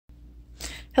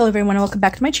Hello everyone and welcome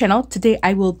back to my channel. Today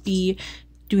I will be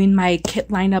doing my kit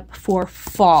lineup for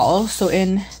fall. So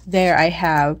in there I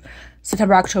have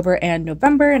September, October, and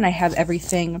November, and I have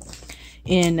everything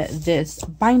in this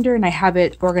binder and I have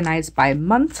it organized by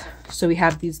month. So we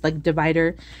have these like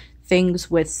divider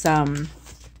things with some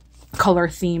color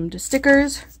themed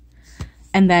stickers,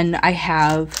 and then I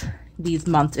have these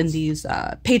months in these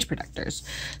page protectors.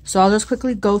 So I'll just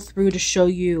quickly go through to show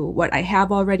you what I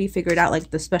have already figured out,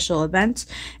 like the special events,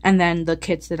 and then the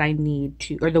kits that I need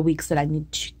to, or the weeks that I need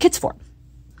kits for.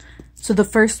 So the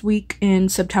first week in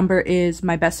September is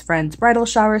my best friend's bridal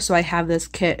shower. So I have this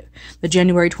kit, the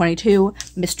January 22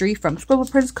 mystery from Scribble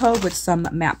Prints Co. with some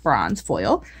matte bronze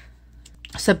foil.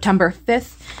 September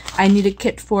 5th, I need a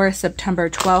kit for. September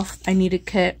 12th, I need a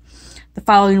kit. The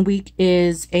following week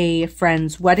is a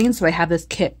friend's wedding, so I have this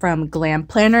kit from Glam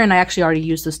Planner, and I actually already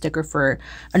used the sticker for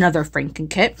another Franken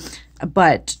kit,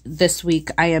 but this week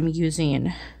I am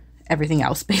using everything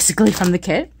else basically from the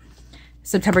kit.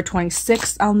 September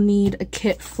 26th, I'll need a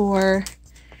kit for,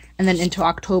 and then into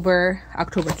October,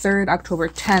 October 3rd, October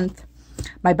 10th,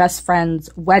 my best friend's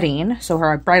wedding. So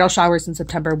her bridal shower's in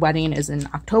September, wedding is in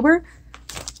October.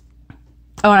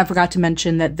 Oh, and I forgot to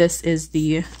mention that this is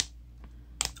the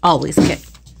Always kit.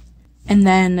 And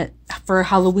then for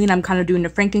Halloween, I'm kind of doing a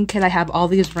Franken kit. I have all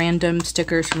these random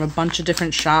stickers from a bunch of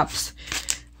different shops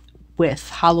with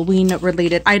Halloween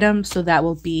related items. So that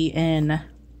will be in,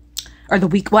 or the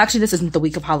week, well actually this isn't the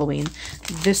week of Halloween.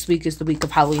 This week is the week of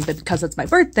Halloween, but because it's my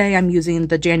birthday, I'm using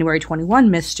the January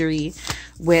 21 mystery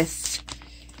with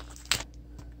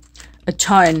a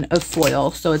ton of foil.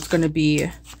 So it's going to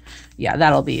be, yeah,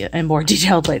 that'll be in more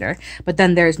detail later. But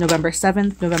then there's November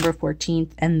 7th, November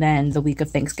 14th, and then the week of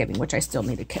Thanksgiving, which I still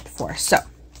need a kit for. So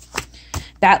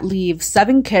that leaves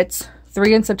 7 kits,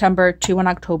 3 in September, 2 in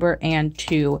October, and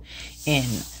 2 in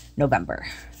November.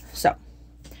 So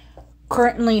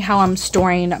currently how I'm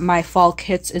storing my fall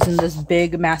kits is in this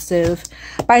big, massive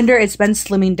binder. It's been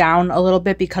slimming down a little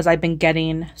bit because I've been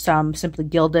getting some Simply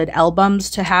Gilded albums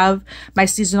to have my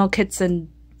seasonal kits and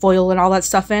foil and all that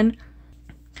stuff in.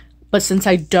 But since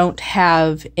I don't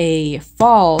have a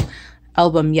fall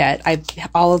album yet,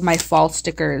 all of my fall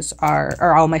stickers are,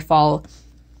 or all my fall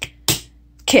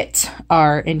kits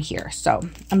are in here. So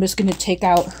I'm just going to take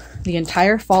out the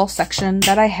entire fall section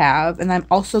that I have. And I'm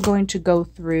also going to go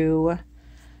through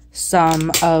some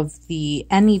of the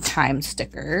Anytime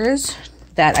stickers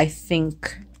that I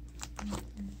think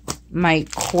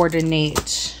might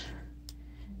coordinate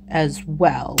as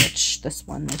well, which this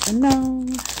one is a no,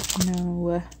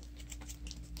 no.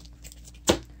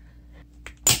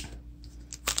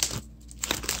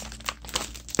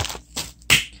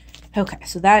 Okay,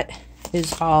 so that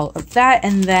is all of that.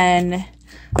 And then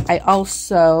I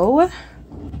also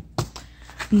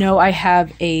know I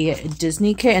have a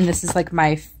Disney kit, and this is like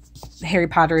my Harry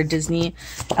Potter Disney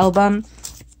album.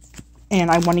 And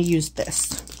I want to use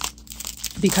this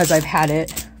because I've had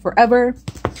it forever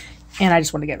and I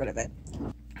just want to get rid of it.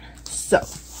 So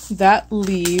that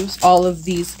leaves all of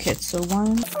these kits. So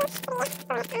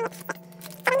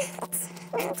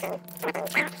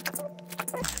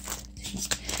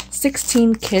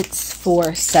 16 kits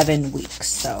for 7 weeks.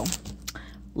 So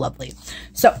lovely.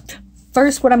 So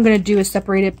first what I'm going to do is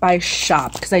separate it by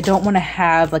shop because I don't want to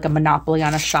have like a monopoly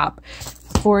on a shop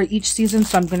for each season.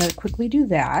 So I'm going to quickly do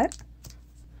that.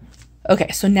 Okay,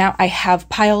 so now I have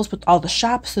piles with all the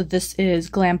shops. So this is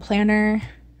Glam Planner,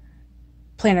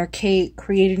 Planner Kate,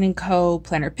 Creating & Co.,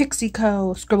 Planner Pixie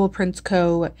Co., Scribble Prints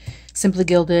Co., Simply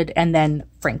Gilded, and then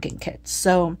Franken kits.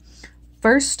 So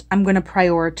first I'm going to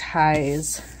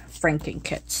prioritize Franken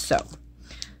kits. So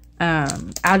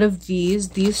out of these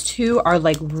two are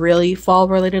like really fall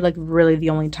related, like really the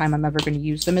only time I'm ever going to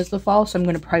use them is the fall. So I'm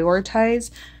going to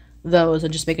prioritize those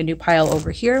and just make a new pile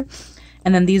over here.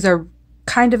 And then these are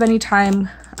kind of anytime,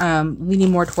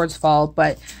 leaning more towards fall,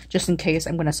 but just in case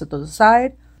I'm going to set those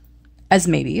aside as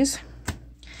maybes.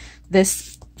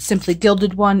 This Simply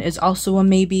Gilded one is also a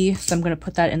maybe, so I'm going to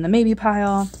put that in the maybe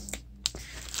pile.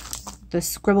 The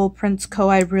Scribble Prints Co.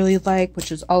 I really like,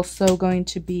 which is also going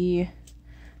to be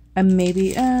a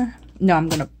maybe. No, I'm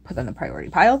going to put that in the priority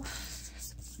pile.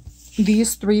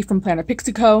 These 3 from Planner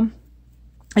Pixie Co.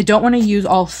 I don't want to use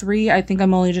all 3. I think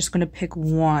I'm only just going to pick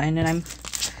one, and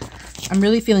I'm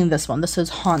really feeling this one. This is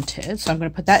Haunted, so I'm going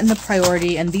to put that in the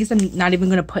priority, and these I'm not even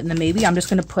going to put in the maybe. I'm just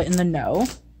going to put in the no.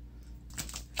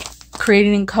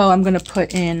 Creating & Co. I'm going to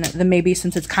put in the maybe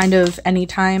since it's kind of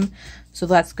anytime, so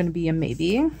that's going to be a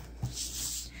maybe.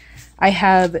 I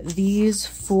have these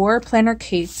 4 Planner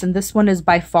Kates, and this one is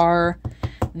by far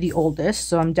the oldest,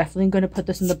 so I'm definitely going to put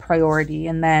this in the priority.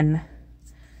 And then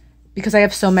because I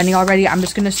have so many already, I'm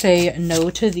just going to say no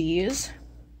to these.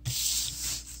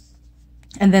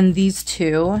 And then these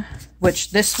two,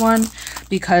 which this one,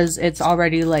 because it's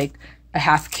already like a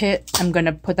half kit, I'm going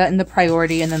to put that in the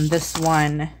priority. And then this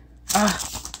one,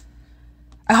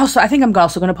 I think I'm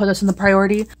also going to put this in the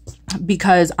priority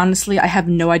because honestly, I have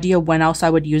no idea when else I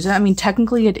would use it. I mean,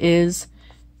 technically it is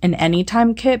an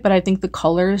anytime kit, but I think the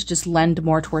colors just lend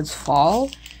more towards fall.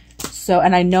 So,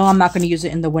 and I know I'm not going to use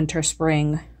it in the winter,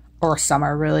 spring, or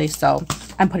summer really. So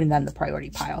I'm putting that in the priority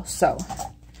pile. So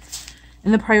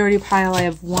in the priority pile, I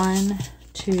have 1,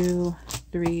 2,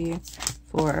 3,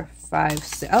 4, 5,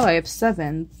 6. Oh, I have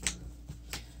 7.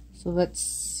 So let's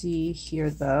see here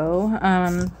though.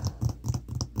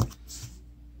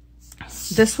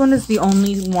 This one is the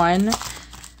only one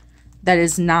that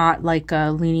is not like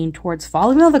leaning towards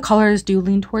fall. Even though the colors do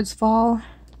lean towards fall,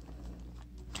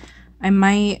 I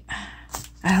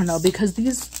don't know, because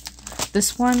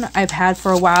this one I've had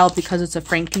for a while because it's a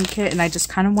Franken kit and I just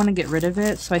kind of want to get rid of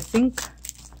it. So I think,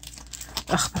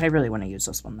 but I really want to use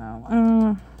this one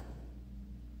though.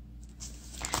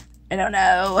 I don't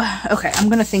know. Okay, I'm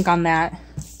going to think on that.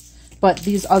 But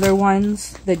these other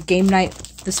ones, the game night,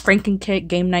 this Franken kit,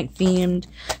 game night themed,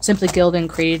 Simply Gilded and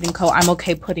Created & Co., I'm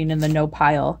okay putting in the no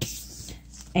pile.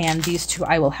 And these two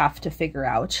I will have to figure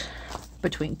out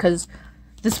between, because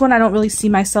this one I don't really see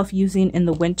myself using in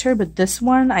the winter, but this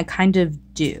one I kind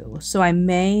of do. So I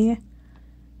may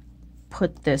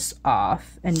put this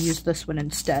off and use this one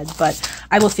instead, but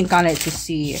I will think on it to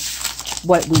see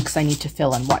what weeks I need to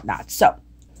fill and whatnot. So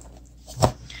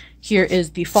here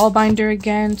is the fall binder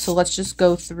again. So let's just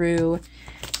go through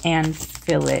and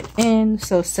fill it in.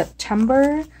 So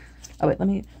September, oh wait, let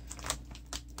me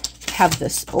have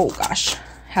this, oh gosh,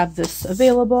 have this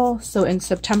available. So in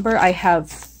September, I have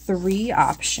 3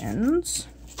 options.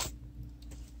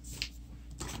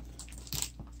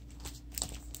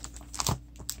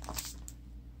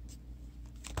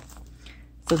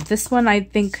 So this one I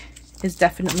think is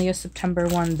definitely a September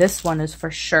one. This one is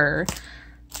for sure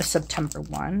a September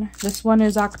one. This one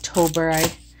is October,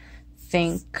 I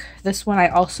think. This one I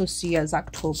also see as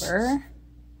October.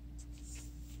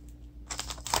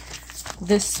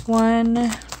 This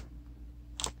one,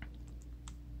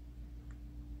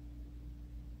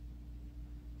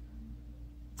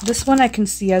 I can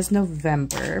see as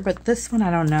November, but this one I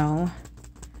don't know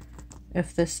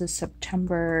if this is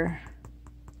September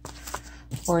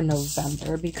or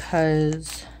November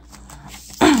because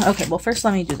okay, well first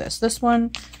let me do this. This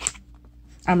one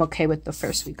I'm okay with the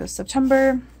first week of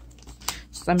September.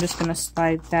 So I'm just going to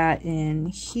slide that in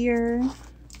here.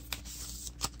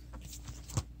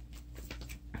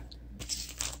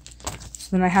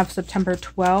 So then I have September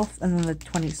 12th and then the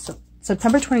 20th. So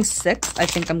September 26th, I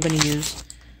think I'm going to use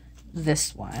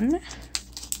this one.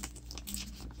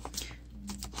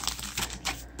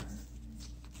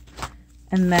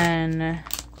 And then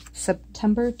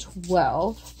September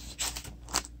 12th,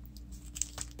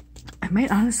 I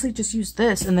might honestly just use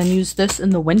this and then use this in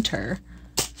the winter.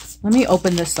 Let me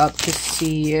open this up to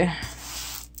see a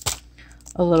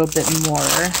little bit more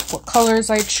what colors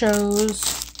I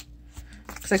chose.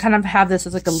 Because I kind of have this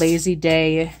as like a lazy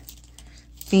day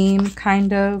theme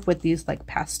kind of with these like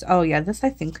pastel. Oh yeah, this I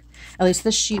think, at least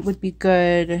this sheet would be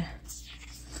good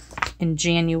in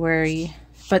January.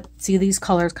 But see, these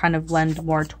colors kind of blend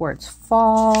more towards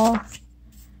fall.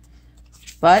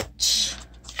 But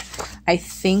I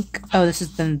think, oh, this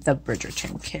is the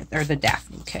Bridgerton kit, or the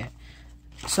Daphne kit.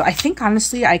 So I think,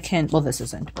 honestly, I can, well, this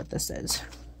isn't what this is.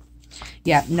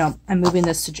 Yeah, no, I'm moving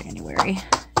this to January.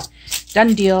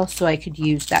 Done deal, so I could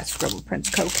use that Scribble Prints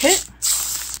Co. kit.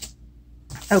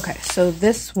 Okay, so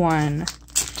this one,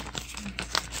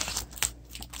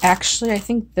 actually, I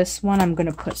think this one I'm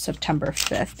going to put September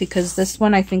 5th because this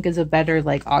one I think is a better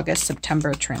like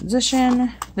August-September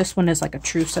transition. This one is like a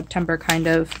true September kind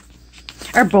of,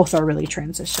 or both are really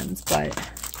transitions, but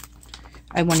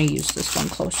I want to use this one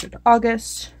closer to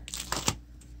August.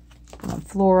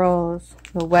 Florals,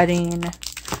 the wedding,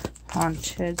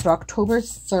 haunted. So October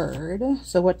 3rd.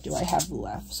 So what do I have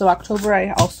left? So October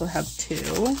I also have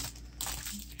 2.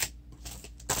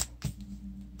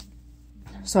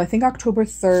 So I think October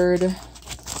 3rd,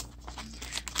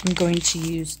 I'm going to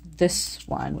use this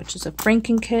one, which is a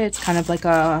Franken kit. It's kind of like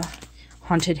a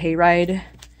haunted hayride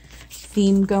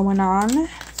theme going on.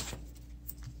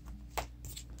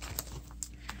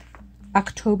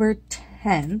 October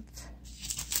 10th,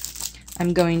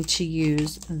 I'm going to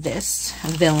use this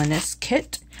Villainous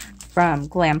kit from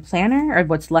Glam Planner, or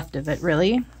what's left of it,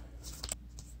 really.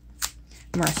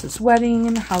 Marissa's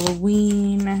wedding,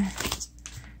 Halloween,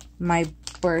 my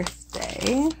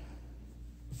birthday,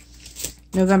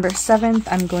 November 7th,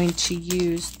 I'm going to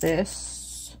use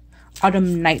this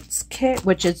Autumn Nights kit,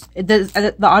 which is,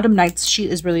 the Autumn Nights sheet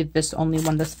is really this only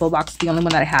one, this full box, the only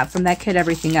one that I have from that kit.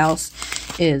 Everything else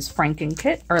is Franken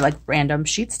kit, or like random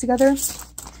sheets together.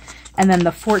 And then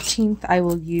the 14th, I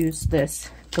will use this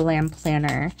Glam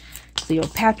Planner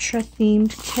Cleopatra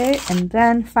themed kit. And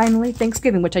then finally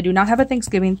Thanksgiving, which I do not have a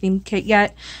Thanksgiving themed kit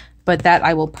yet, but that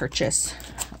I will purchase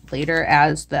later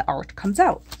as the art comes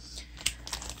out.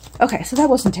 Okay, so that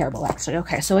wasn't terrible actually.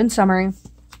 Okay, so in summary,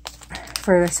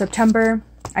 for September,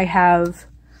 I have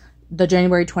the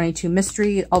January 22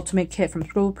 Mystery Ultimate Kit from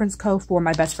Scribble Prints Co. for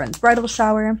my best friend's bridal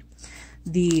shower.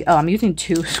 I'm using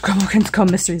two Scribble Prints Co.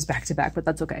 mysteries back to back, but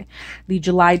that's okay. The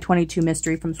July 22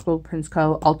 Mystery from Scribble Prints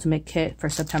Co. Ultimate Kit for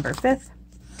September 5th.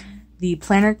 The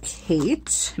Planner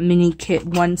Kate Mini Kit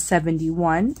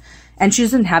 171. And she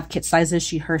doesn't have kit sizes.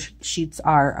 Her sheets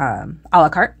are a la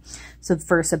carte. So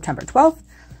for September 12th.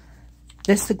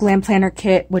 This the Glam Planner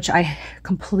Kit, which I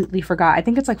completely forgot. I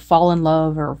think it's like Fall in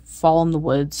Love or Fall in the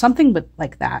Woods, something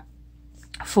like that,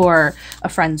 for a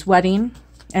friend's wedding.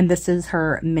 And this is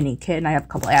her mini kit, and I have a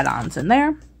couple add-ons in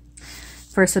there.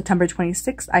 For September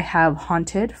 26th, I have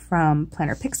Haunted from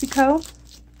Planner Pixie Co.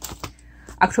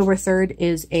 October 3rd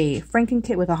is a Franken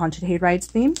kit with a Haunted Hayrides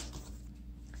theme.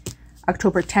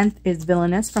 October 10th is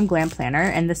Villainous from Glam Planner,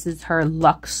 and this is her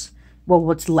Luxe, well,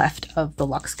 what's left of the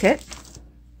Luxe kit,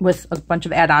 with a bunch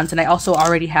of add-ons. And I also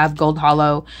already have Gold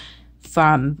Hollow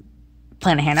from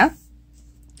Planet Hannah.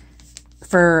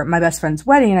 For my best friend's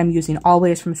wedding, I'm using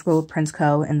Always from Scribble Prints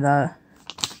Co. in the,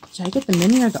 did I get the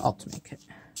mini or the ultimate kit?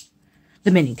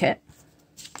 The mini kit.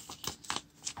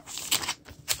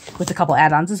 With a couple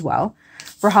add-ons as well.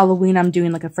 For Halloween, I'm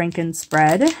doing like a Franken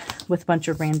spread with a bunch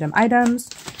of random items.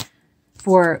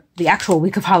 For the actual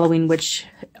week of Halloween, which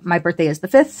my birthday is the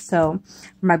 5th, so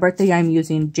for my birthday, I'm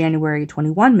using January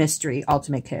 21 Mystery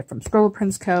Ultimate Kit from Scribble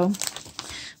Prints Co.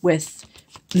 with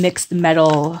mixed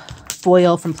metal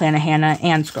foil from Planet Hannah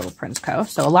and Scribble Prints Co.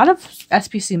 So a lot of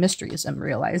SPC mysteries, I'm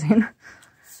realizing.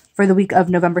 For the week of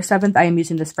November 7th, I am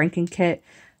using this Franken kit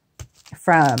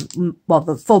from, well,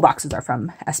 the full boxes are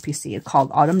from SPC. It's called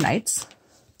Autumn Nights.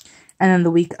 And then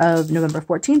the week of November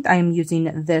 14th, I am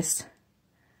using this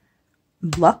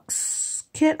Luxe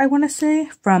kit, I want to say,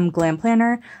 from Glam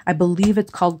Planner. I believe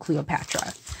it's called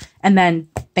Cleopatra. And then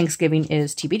Thanksgiving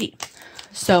is TBD.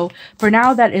 So for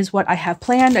now, that is what I have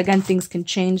planned. Again, things can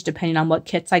change depending on what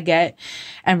kits I get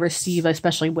and receive,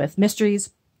 especially with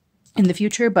mysteries in the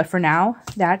future. But for now,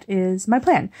 that is my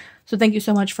plan. So thank you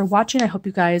so much for watching. I hope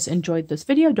you guys enjoyed this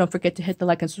video. Don't forget to hit the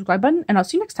like and subscribe button, and I'll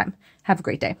see you next time. Have a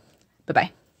great day.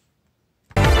 Bye-bye.